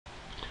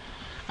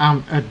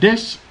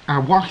This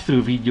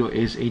walkthrough video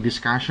is a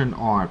discussion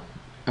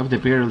of the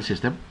payroll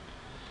system.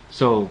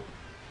 So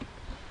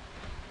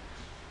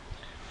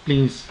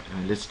please,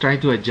 let's try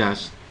to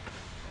adjust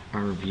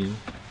our view.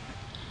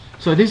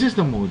 So this is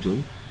the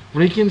module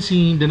where you can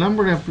see the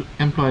number of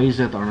employees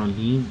that are on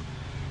leave,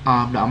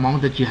 the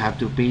amount that you have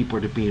to pay for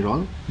the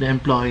payroll, the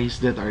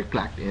employees that are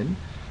clocked in,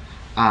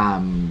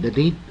 the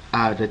date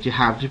that you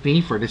have to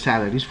pay for the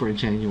salaries for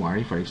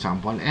January, for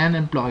example, and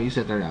employees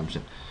that are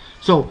absent.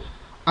 So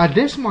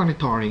this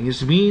monitoring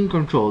is being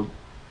controlled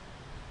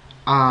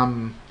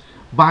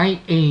by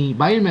a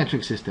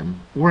biometric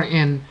system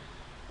wherein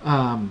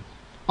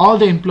all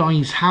the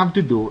employees have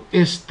to do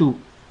is to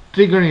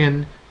trigger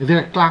in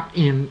their clock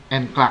in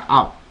and clock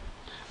out.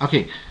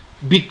 Okay,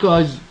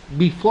 because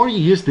before you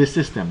use this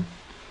system,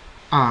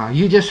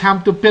 you just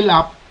have to fill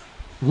up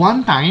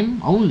one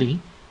time only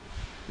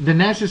the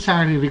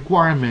necessary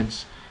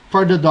requirements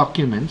for the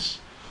documents,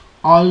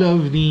 all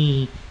of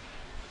the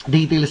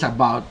details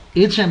about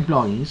each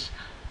employees,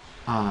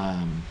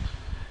 the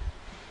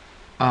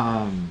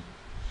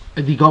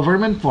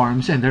government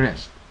forms, and the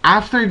rest.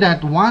 After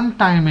that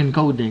one-time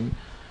encoding,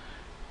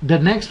 the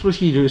next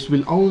procedures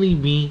will only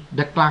be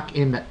the clock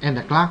in and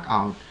the clock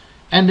out,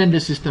 and then the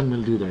system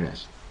will do the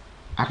rest.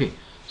 Okay,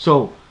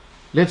 so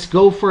let's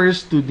go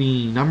first to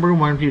the number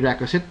one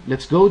prerequisite.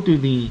 Let's go to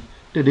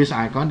this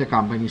icon, the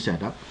company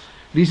setup.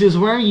 This is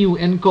where you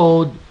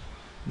encode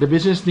the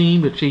business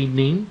name, the trade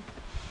name,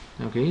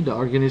 okay, the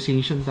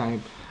organization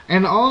type,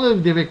 and all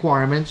of the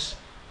requirements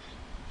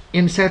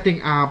in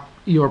setting up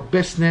your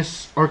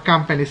business or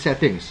company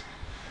settings.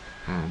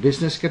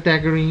 Business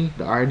category,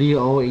 the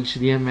RDO,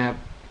 HDMF,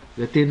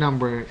 the TIN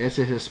number,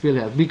 SSS bill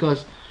health,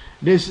 because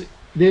these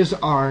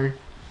are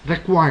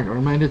required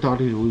or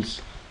mandatory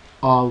rules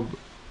of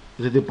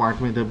the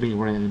Department of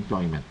Labor and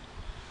Employment.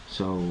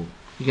 So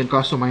you can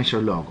customize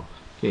your logo.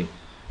 Okay,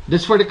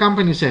 that's for the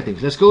company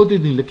settings. Let's go to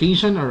the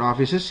location or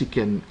offices. You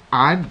can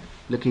add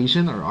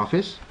location or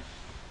office.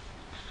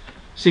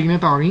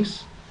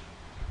 Signatories,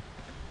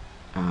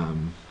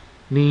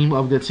 name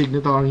of that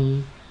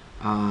signatory,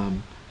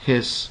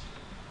 his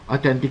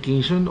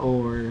authentication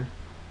or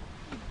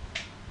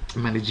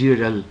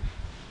managerial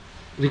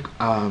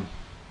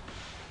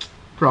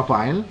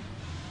profile.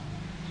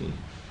 Okay.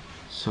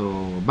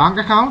 So bank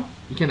account,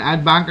 you can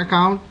add bank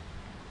account.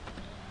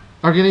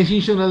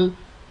 Organizational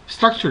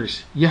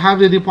structures, you have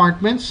the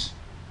departments,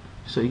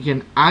 so you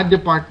can add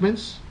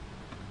departments.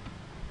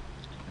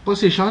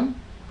 Position,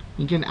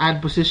 you can add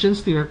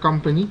positions to your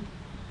company.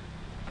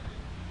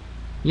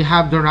 You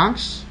have the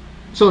ranks.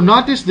 So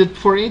notice that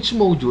for each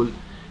module,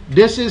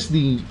 this is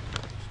the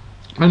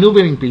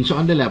maneuvering page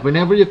on the left.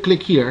 Whenever you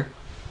click here,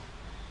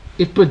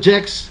 it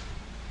projects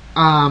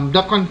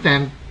the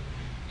content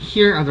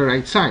here on the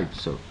right side.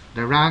 So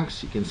the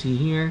ranks, you can see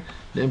here,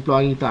 the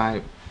employee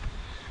type,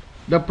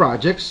 the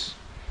projects,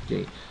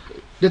 okay,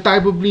 the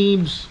type of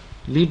leaves,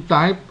 leave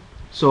type.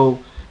 So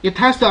it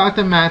has the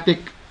automatic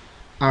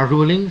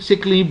ruling,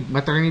 sick leave,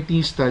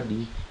 maternity,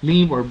 study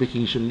leave, or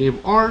vacation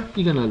leave, or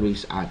you can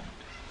always add.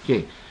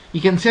 Okay,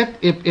 you can set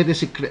if it is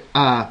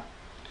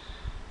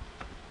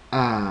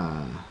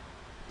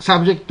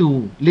subject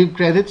to leave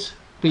credits,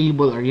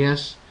 payable or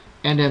yes,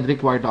 and then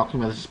required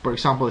documents. For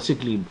example,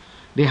 sick leave,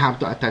 they have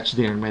to attach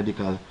their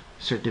medical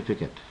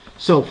certificate.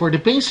 So for the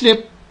pay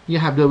slip, you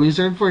have the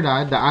wizard for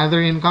that, the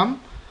other income.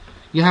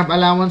 You have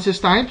allowances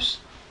types,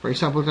 for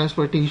example,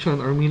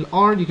 transportation or meal,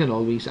 or you can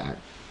always add.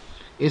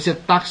 Is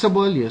it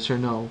taxable? Yes or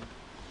no?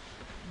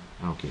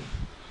 Okay.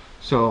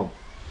 So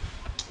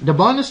the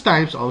bonus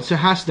types also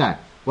has that.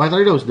 What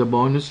are those? The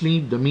bonus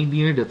leave, the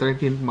mid-year, the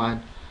 13th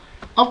month.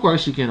 Of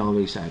course, you can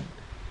always add.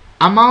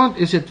 Amount,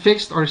 is it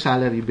fixed or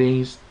salary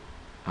based?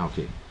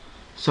 Okay.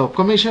 So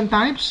commission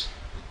types,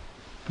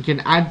 you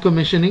can add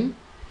commissioning.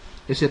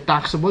 Is it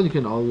taxable? You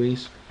can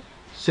always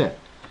set.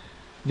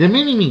 The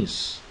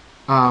minimis,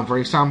 for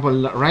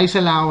example, rice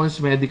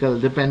allowance, medical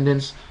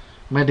dependence,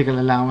 medical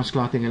allowance,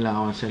 clothing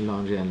allowance, and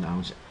laundry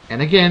allowance.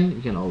 And again,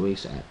 you can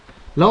always add.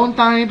 Loan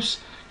types,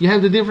 you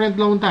have the different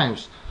loan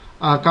types.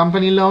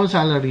 Company loan,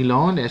 salary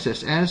loan,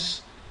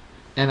 SSS,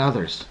 and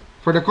others.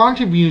 For the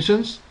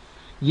contributions,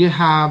 you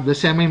have the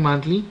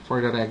semi-monthly for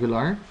the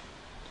regular.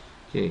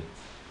 Okay.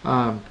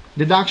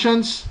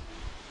 Deductions,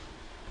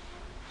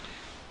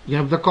 you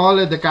have the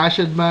call, the cash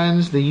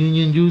advance, the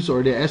union dues,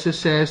 or the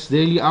SSS.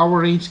 Daily hour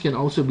rates can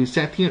also be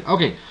set here.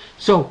 Okay,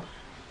 so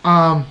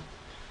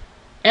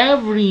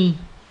every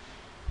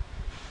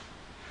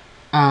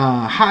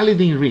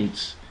holiday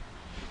rates,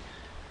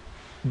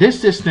 this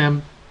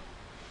system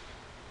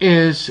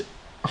is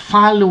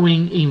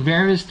following a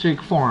very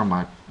strict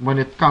format when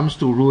it comes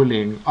to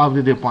ruling of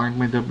the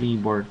Department of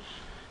Labor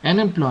and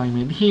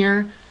Employment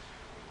here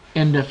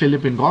in the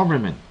Philippine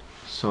government.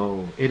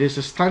 So it is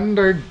a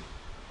standard.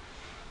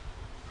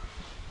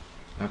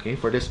 Okay,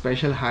 for the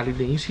special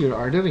holidays, here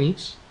are the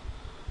rates.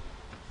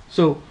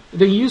 So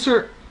the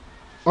user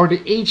or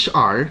the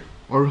HR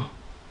or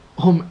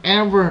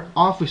whomever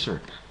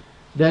officer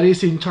that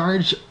is in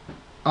charge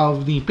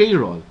of the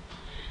payroll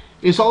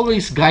is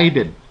always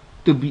guided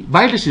to be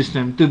by the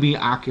system to be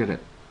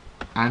accurate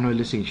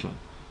annualization,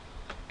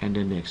 and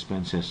then the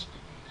expenses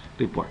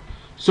report.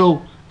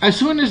 So as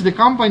soon as the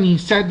company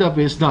setup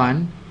is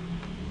done,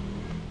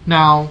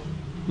 now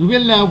we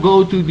will now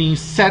go to the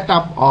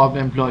setup of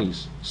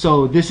employees.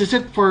 So this is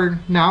it for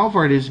now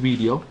for this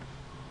video,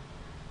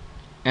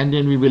 and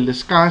then we will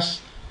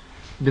discuss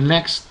the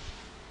next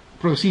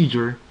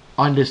procedure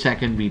on the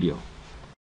second video.